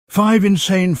5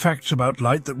 insane facts about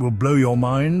light that will blow your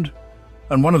mind,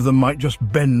 and one of them might just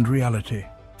bend reality.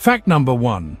 Fact number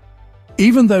 1.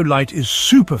 Even though light is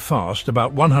super fast,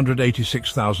 about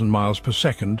 186,000 miles per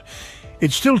second,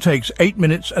 it still takes 8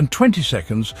 minutes and 20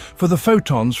 seconds for the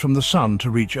photons from the sun to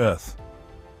reach Earth.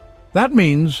 That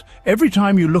means every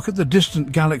time you look at the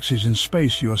distant galaxies in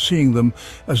space, you are seeing them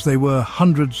as they were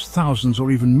hundreds, thousands,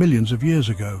 or even millions of years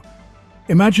ago.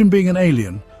 Imagine being an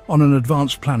alien on an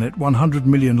advanced planet 100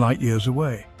 million light years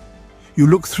away. You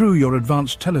look through your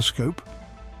advanced telescope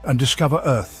and discover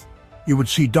Earth. You would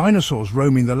see dinosaurs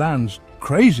roaming the lands.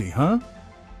 Crazy, huh?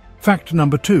 Fact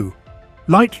number 2.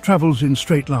 Light travels in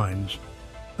straight lines,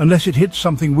 unless it hits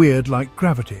something weird like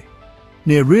gravity.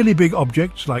 Near really big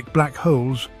objects like black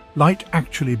holes, light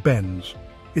actually bends.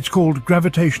 It's called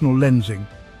gravitational lensing,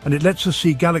 and it lets us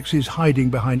see galaxies hiding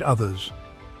behind others.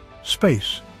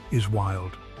 Space is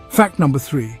wild. Fact number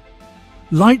 3.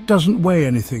 Light doesn't weigh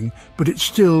anything, but it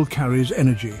still carries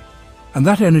energy, and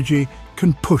that energy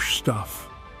can push stuff.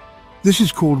 This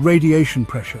is called radiation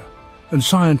pressure, and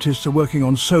scientists are working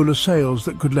on solar sails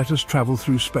that could let us travel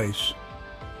through space,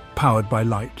 powered by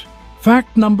light.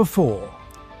 Fact number 4.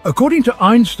 According to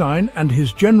Einstein and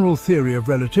his general theory of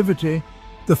relativity,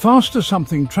 the faster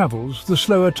something travels, the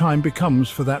slower time becomes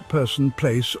for that person,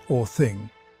 place, or thing.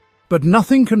 But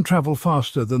nothing can travel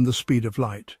faster than the speed of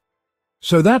light.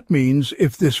 So that means,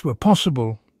 if this were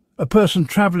possible, a person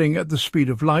traveling at the speed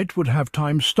of light would have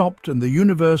time stopped and the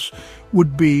universe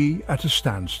would be at a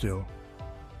standstill.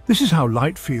 This is how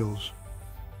light feels,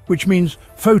 which means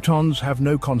photons have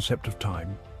no concept of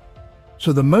time.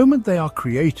 So the moment they are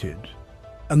created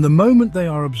and the moment they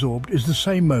are absorbed is the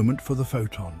same moment for the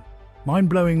photon.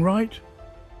 Mind-blowing, right?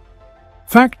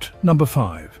 Fact number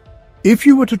 5. If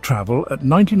you were to travel at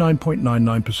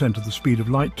 99.99% of the speed of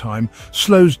light, time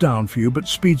slows down for you but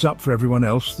speeds up for everyone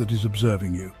else that is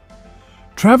observing you.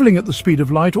 Traveling at the speed of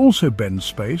light also bends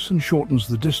space and shortens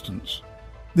the distance.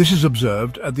 This is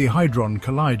observed at the Hadron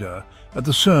Collider at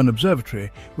the CERN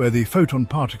Observatory, where the photon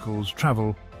particles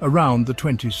travel around the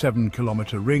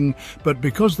 27-kilometer ring, but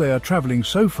because they are traveling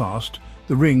so fast,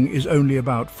 the ring is only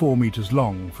about 4 meters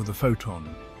long for the photon.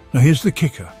 Now here's the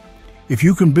kicker. If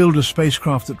you can build a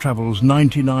spacecraft that travels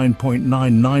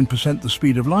 99.99% the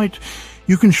speed of light,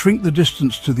 you can shrink the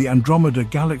distance to the Andromeda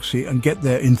galaxy and get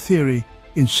there, in theory,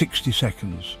 in 60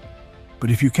 seconds.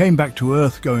 But if you came back to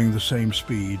Earth going the same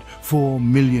speed, 4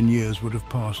 million years would have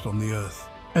passed on the Earth.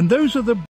 And those are the